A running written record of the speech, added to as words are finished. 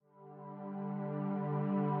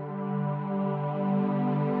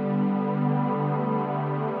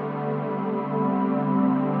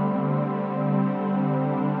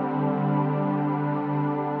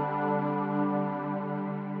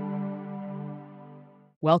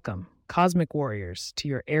Welcome, Cosmic Warriors, to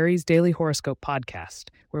your Aries Daily Horoscope podcast,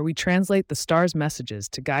 where we translate the stars' messages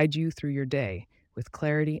to guide you through your day with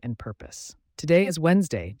clarity and purpose. Today is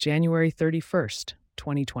Wednesday, January 31st,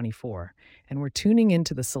 2024, and we're tuning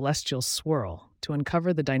into the celestial swirl to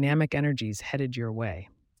uncover the dynamic energies headed your way.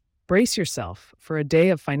 Brace yourself for a day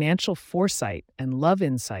of financial foresight and love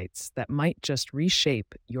insights that might just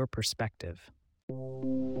reshape your perspective.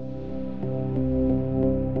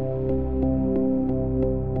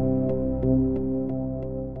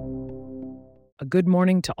 A good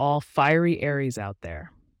morning to all fiery Aries out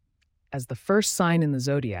there. As the first sign in the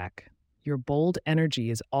zodiac, your bold energy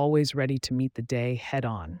is always ready to meet the day head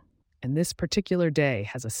on, and this particular day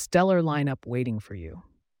has a stellar lineup waiting for you.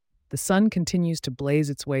 The sun continues to blaze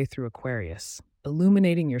its way through Aquarius,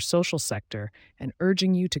 illuminating your social sector and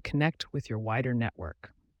urging you to connect with your wider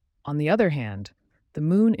network. On the other hand, the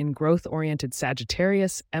moon in growth-oriented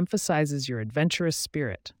Sagittarius emphasizes your adventurous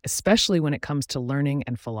spirit, especially when it comes to learning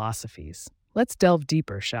and philosophies. Let's delve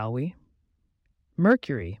deeper, shall we?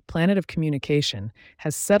 Mercury, planet of communication,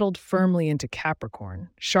 has settled firmly into Capricorn,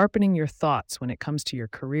 sharpening your thoughts when it comes to your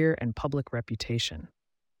career and public reputation.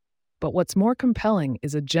 But what's more compelling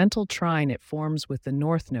is a gentle trine it forms with the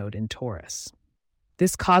North Node in Taurus.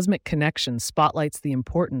 This cosmic connection spotlights the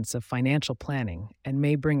importance of financial planning and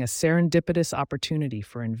may bring a serendipitous opportunity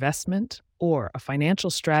for investment or a financial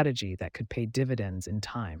strategy that could pay dividends in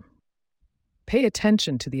time. Pay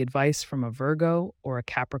attention to the advice from a Virgo or a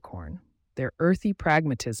Capricorn. Their earthy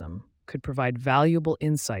pragmatism could provide valuable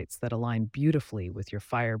insights that align beautifully with your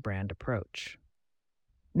firebrand approach.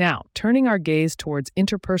 Now, turning our gaze towards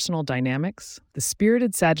interpersonal dynamics, the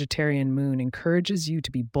spirited Sagittarian moon encourages you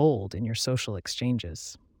to be bold in your social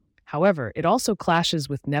exchanges. However, it also clashes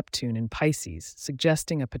with Neptune in Pisces,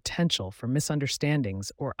 suggesting a potential for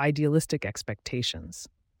misunderstandings or idealistic expectations,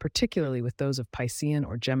 particularly with those of Piscean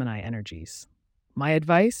or Gemini energies. My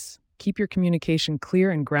advice? Keep your communication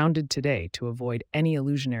clear and grounded today to avoid any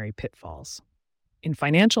illusionary pitfalls. In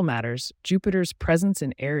financial matters, Jupiter's presence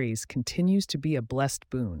in Aries continues to be a blessed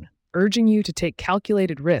boon, urging you to take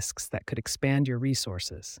calculated risks that could expand your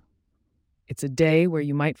resources. It's a day where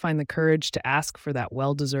you might find the courage to ask for that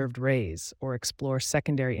well-deserved raise or explore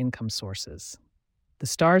secondary income sources. The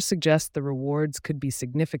stars suggest the rewards could be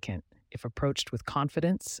significant if approached with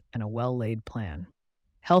confidence and a well-laid plan.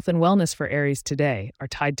 Health and wellness for Aries today are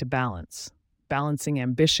tied to balance, balancing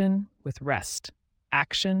ambition with rest,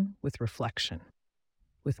 action with reflection.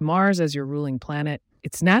 With Mars as your ruling planet,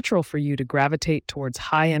 it's natural for you to gravitate towards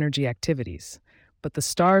high-energy activities, but the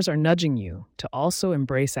stars are nudging you to also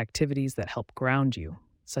embrace activities that help ground you,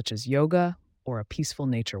 such as yoga or a peaceful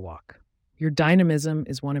nature walk. Your dynamism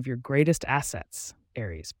is one of your greatest assets,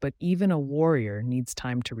 Aries, but even a warrior needs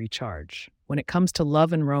time to recharge. When it comes to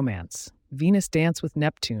love and romance, Venus Dance with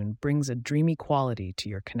Neptune brings a dreamy quality to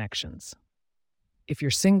your connections. If you're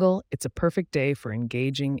single, it's a perfect day for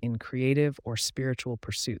engaging in creative or spiritual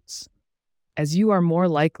pursuits, as you are more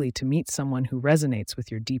likely to meet someone who resonates with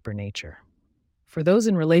your deeper nature. For those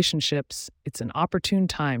in relationships, it's an opportune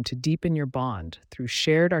time to deepen your bond through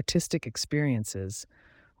shared artistic experiences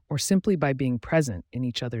or simply by being present in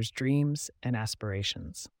each other's dreams and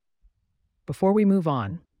aspirations. Before we move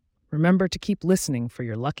on, remember to keep listening for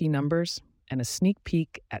your lucky numbers and a sneak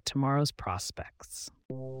peek at tomorrow's prospects.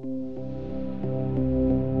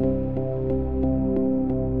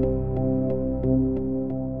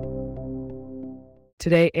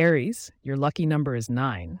 Today, Aries, your lucky number is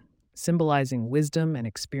 9, symbolizing wisdom and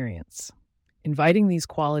experience. Inviting these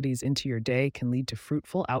qualities into your day can lead to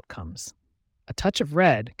fruitful outcomes. A touch of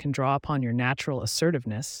red can draw upon your natural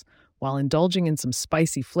assertiveness, while indulging in some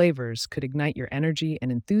spicy flavors could ignite your energy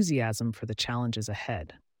and enthusiasm for the challenges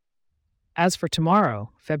ahead. As for tomorrow,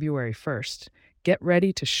 February 1st, get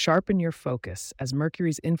ready to sharpen your focus as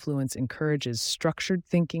Mercury's influence encourages structured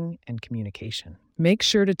thinking and communication. Make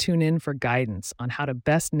sure to tune in for guidance on how to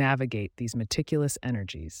best navigate these meticulous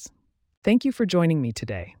energies. Thank you for joining me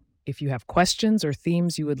today. If you have questions or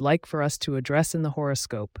themes you would like for us to address in the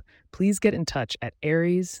horoscope, please get in touch at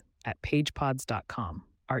aries@pagepods.com.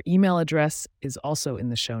 Our email address is also in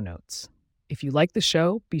the show notes. If you like the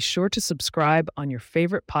show, be sure to subscribe on your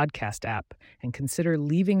favorite podcast app and consider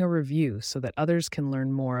leaving a review so that others can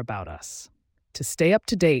learn more about us. To stay up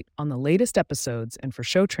to date on the latest episodes and for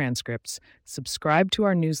show transcripts, subscribe to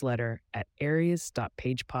our newsletter at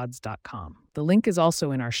aries.pagepods.com. The link is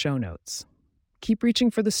also in our show notes. Keep reaching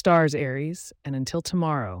for the stars, Aries, and until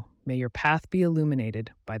tomorrow, may your path be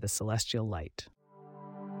illuminated by the celestial light.